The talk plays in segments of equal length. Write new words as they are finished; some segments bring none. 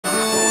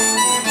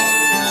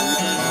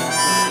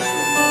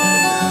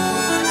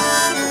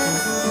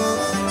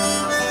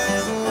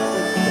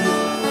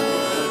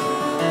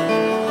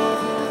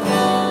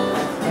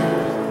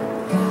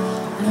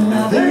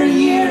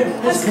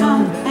has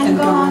come and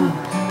gone,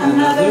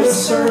 another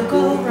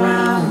circle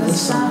round the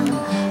sun,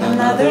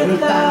 another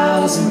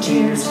 1,000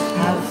 tears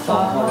have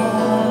fallen.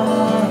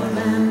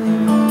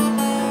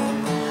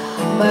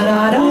 But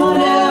I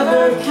don't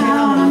ever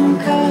count them,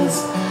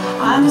 'cause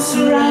I'm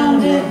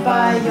surrounded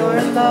by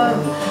your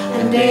love,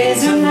 and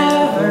days are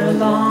never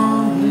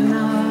long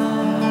enough.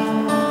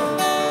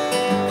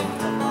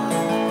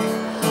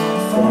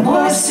 Four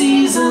more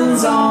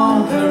seasons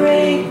on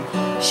parade,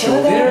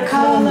 show their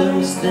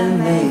colors, then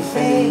they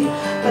fade,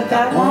 but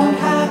that won't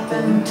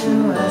happen to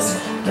us,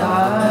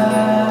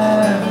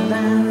 darling.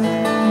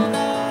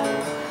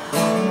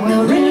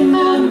 We'll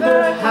remember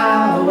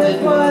how it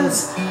was,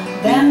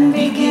 then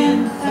begin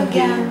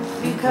again,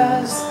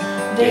 because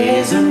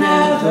days are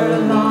never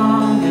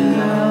long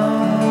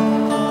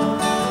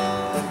enough.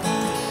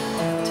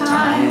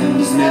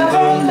 Time's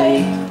never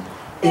late,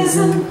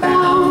 isn't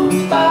bound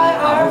by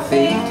our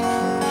fate.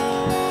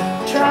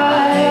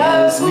 Try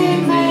as we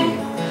may,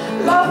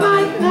 love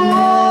might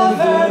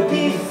never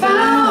be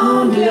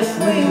found if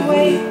we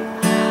wait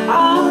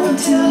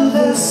until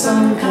the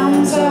sun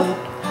comes up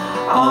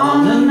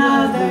on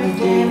another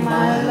day,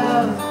 my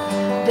love.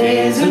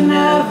 Days are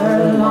never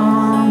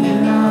long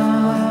enough.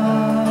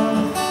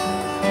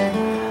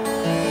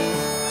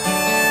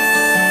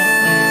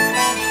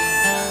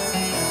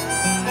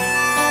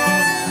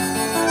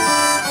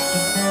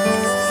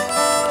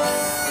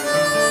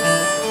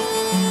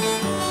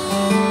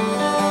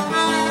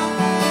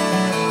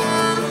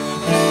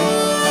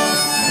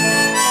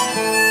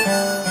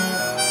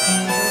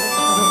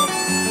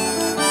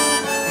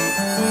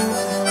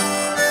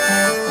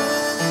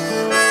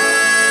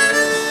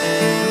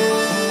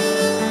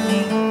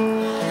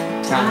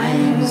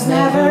 Time's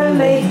never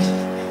late,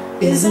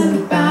 isn't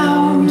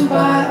bound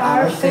by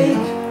our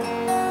fate.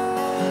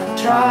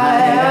 Try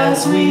as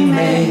we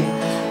may,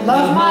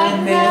 love might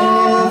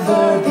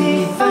never be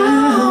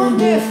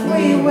found if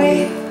we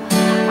wait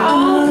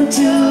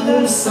until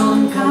the sun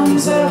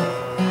comes up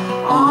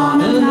on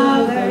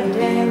another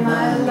day,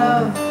 my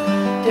love.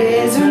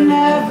 Days are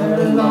never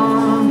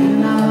long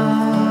enough.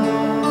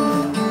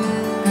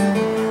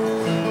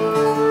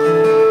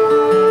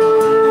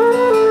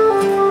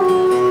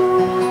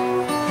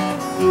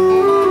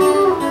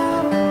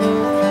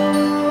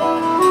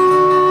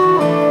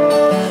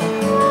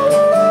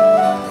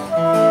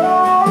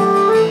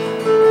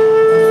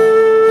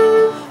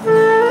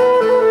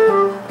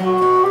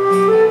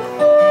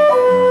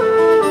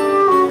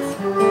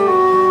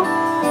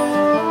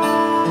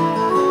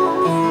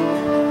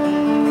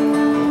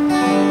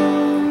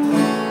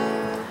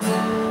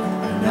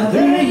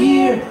 Another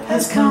year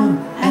has come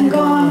and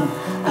gone,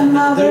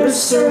 another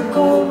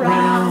circle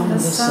round the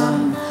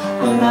sun,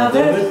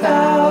 another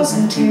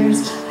 1,000 tears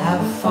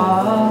have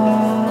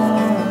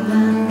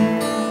fallen.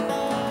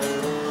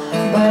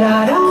 But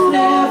I don't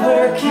ever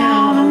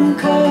count them,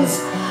 'cause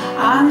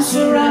I'm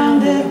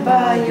surrounded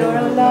by your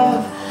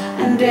love,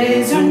 and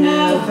days are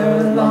never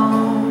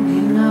long